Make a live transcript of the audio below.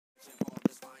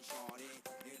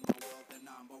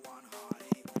number one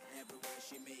hottie. Everywhere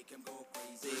she make him go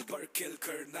crazy. पर kill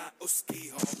करना उसकी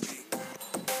hobby.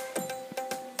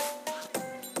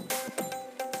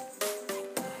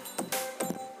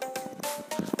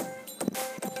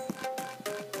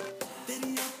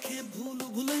 तेरी आँखें भूल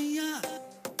भुलैया,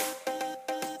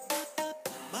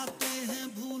 बातें हैं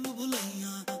भूल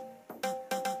भुलैया.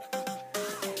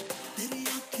 तेरी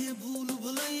आँखें भूल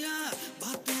भुलैया,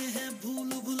 बातें हैं भूल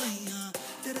भुलैया.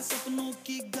 तेरे सपनों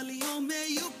की गलियों में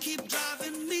you keep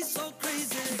driving me so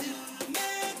crazy. दिल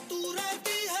में तू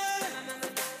रहती है,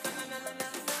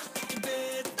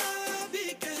 बेताबी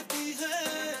कहती है.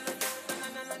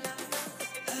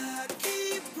 I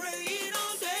keep praying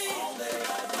all day, all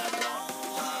night long.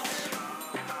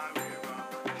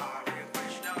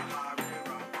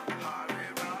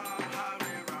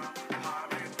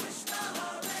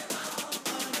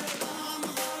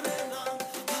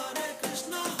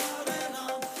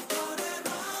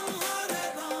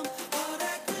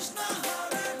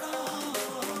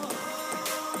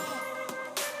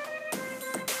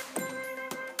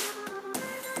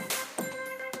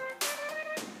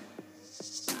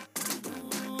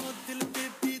 दिल पे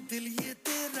भी दिल ये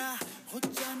तेरा हो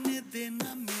जाने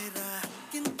देना मेरा,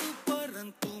 किंतु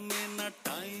परंतु में ना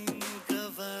टाइम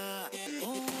गवा.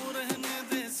 ओ रहने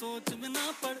दे सोच में ना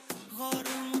पड़, गौर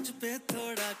मुझ पे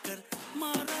थोड़ा कर.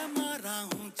 मारा मारा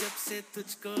हूँ जब से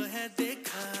तुझको है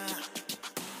देखा.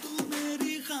 तू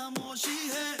मेरी खामोशी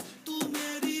है, तू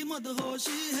मेरी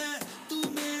मदहोशी है, तू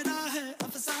मेरा है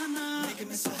अफसाना. Making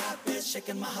me so happy,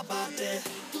 shaking my body.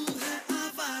 तू है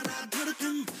आवारा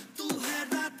धड़कन, तू है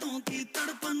रातों की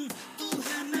तड़पन, तू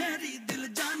है मेरी दिल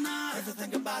जाना.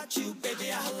 Everything about you,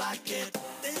 baby, I like it.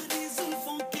 तेरी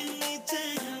जुल्फों के नीचे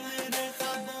है मेरे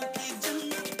ख्वाबों की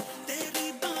जन्नत. तेरी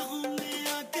बाहों में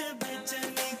आके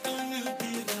बेचैनी को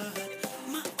मिलती राहत.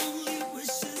 My only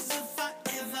wish is if I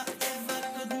ever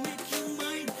could make you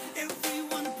mine.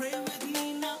 Everyone pray with me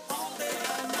now all day,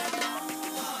 all night long.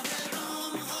 Hare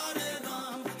Ram, Hare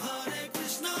Ram, Hare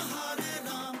Krishna, Hare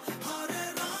Ram, Hare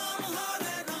Ram,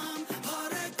 Hare Ram,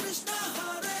 Hare Krishna,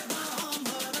 Hare Ram,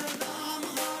 Hare Ram,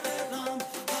 Hare Ram,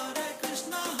 Hare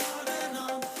Krishna, Hare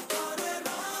Ram, Hare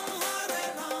Ram, Hare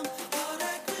Ram,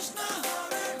 Hare Krishna,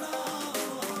 Hare Ram.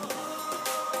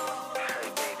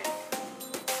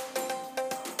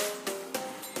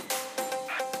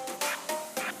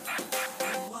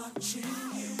 Watching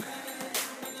you.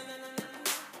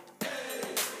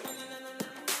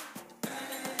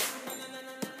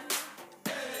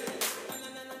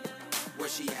 Where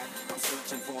she at? I'm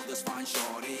searching for this fine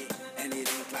shorty, and it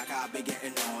ain't like I've been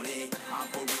getting naughty. I'm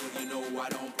for real, you know I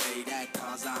don't play that,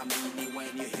 cause I mean it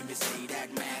when you hear me say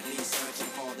that. Madly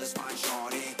searching for this fine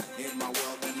shorty, in my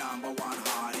world the number one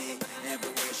hottie.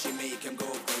 Everywhere she make him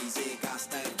go crazy, got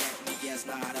to get me, yes,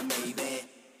 not a maybe.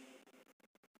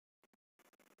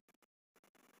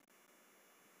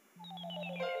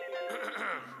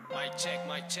 Mic check,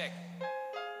 mic check.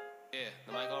 Yeah,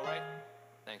 the mic all right?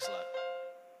 Thanks a lot.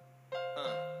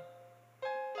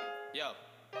 Yo,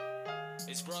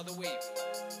 it's Brother Weep.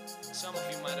 Some of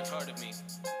you might have heard of me.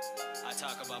 I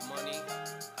talk about money,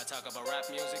 I talk about rap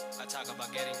music, I talk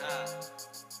about getting high.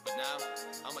 But now,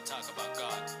 I'ma talk about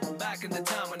God. Back in the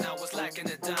time when I was lacking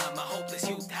a dime, my hopeless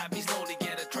youth had me slowly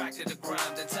get attracted to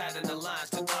crime. Then sat in the lines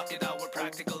to talk it out with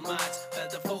practical minds.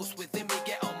 Felt the force within me,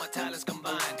 get all my talents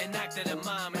combined. Enacted a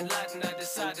mime, enlightened, I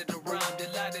decided to rhyme.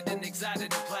 Delighted and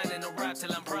excited and planning a rap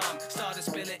till I'm prime. Started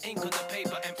spilling ink on the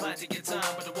paper and plan to get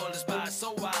time. But the world is by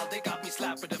so wild, they got me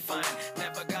slapped with a fine.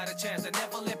 Never got a chance, they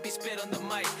never let me spit on the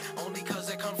mic. Only cause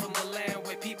I come from the land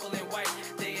where people in white.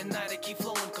 Day and night I keep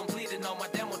flowing, completing all my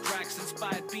demo tracks.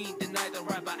 Inspired being denied the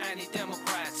rap by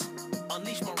anti-democrats.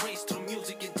 Unleash my race through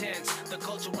music intense. The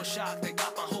cultural shock that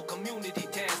got my whole community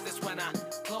tense. That's when I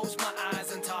close my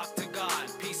eyes and talk to God.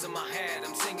 Peace in my head,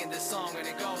 I'm singing this song and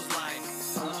it goes like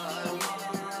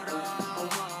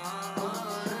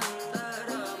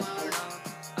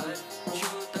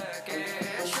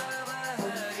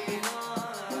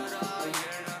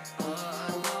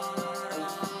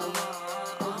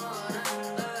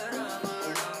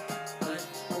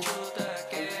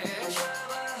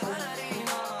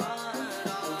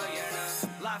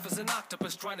Life is an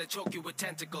octopus trying to choke you with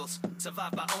tentacles.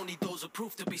 Survived by only those who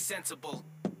prove to be sensible.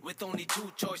 With only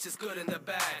two choices, good and the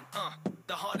bad.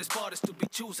 The hardest part is to be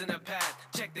choosing a path.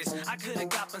 Check this, I could've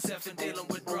got myself in dealing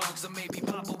with drugs. Or maybe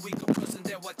pop a week of cruising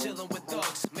there while chilling with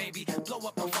dogs. Maybe blow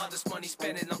up my father's money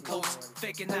spending on clothes.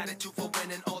 Faking attitude for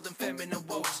winning all them feminine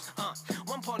votes.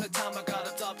 One upon a time I got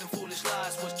absorbed in foolish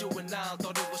lies. Was juvenile,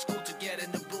 thought it was cool to get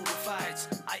into brutal fights.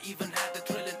 I even had the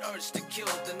thrilling urge to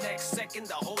kill. The next second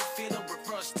the whole feeling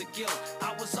reversed to guilt.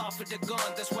 I was off with the gun,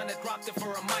 that's when I dropped it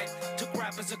for a mic. Took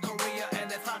rap as a career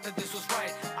and I thought that this was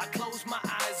right. I close my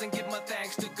eyes and give my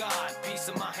thanks to God. Peace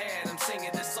in my head, I'm singing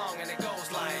this song and it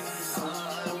goes like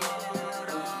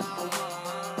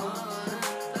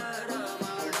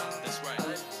that's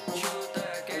right.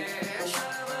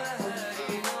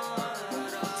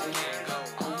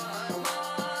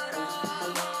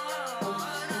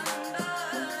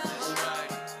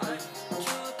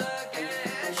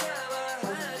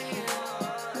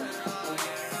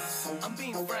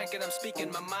 And I'm speaking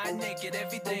my mind naked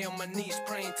every day on my knees,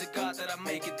 praying to God that I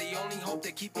make it. The only hope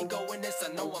that keep me going is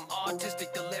I know I'm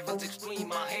artistic. The level's extreme,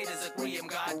 my haters agree I'm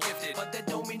God gifted, but that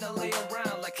don't mean I lay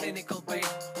around like clinical bait.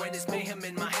 When it's mayhem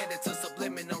in my head, it's a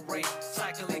subliminal rate.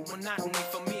 Cyclic monotony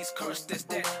for me is cursed as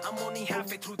death. I'm only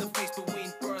halfway through the phase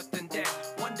between birth and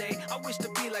death. One day I wish to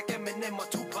be like Eminem or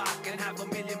Tupac and have a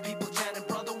million people chanting,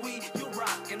 brother, you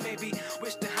rock. And maybe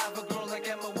wish to have a girl like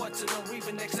Emma Watson or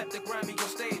even accept the Grammy on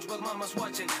stage while mama's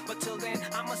watching. But till then,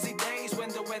 I'ma see days when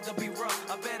the weather be rough.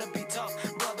 I better be tough,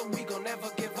 brother, we gon' never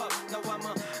give up. Now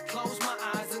I'ma close my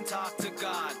eyes and talk to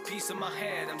God. Peace in my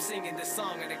head, I'm singing this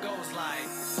song and it goes like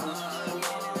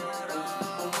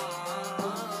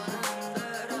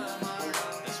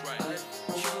that's right.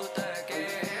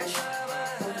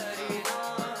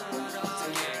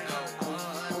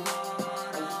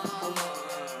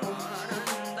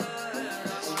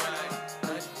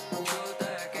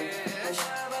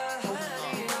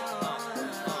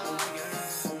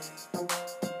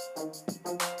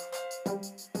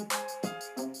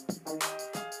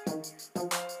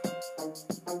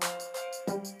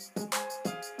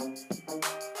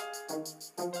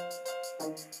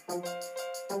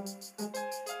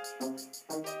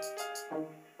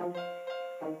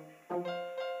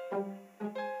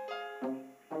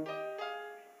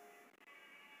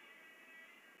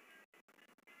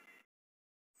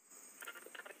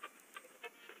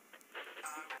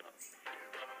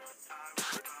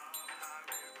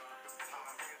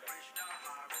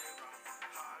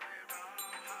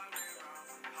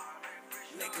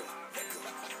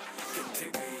 किथे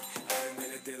गई है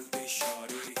मेरे दिल दी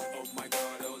शारी Oh my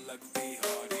god oh लगती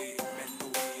हारी मैनू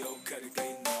भी ओ कर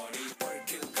गई नारी पर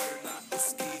किल करना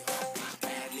उसकी hobby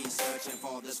Madly searching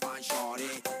for this fine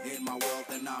shorty in my world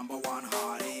the number one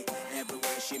hottie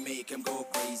everywhere she make him go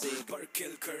crazy पर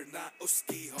किल करना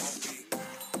उसकी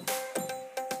हॉबी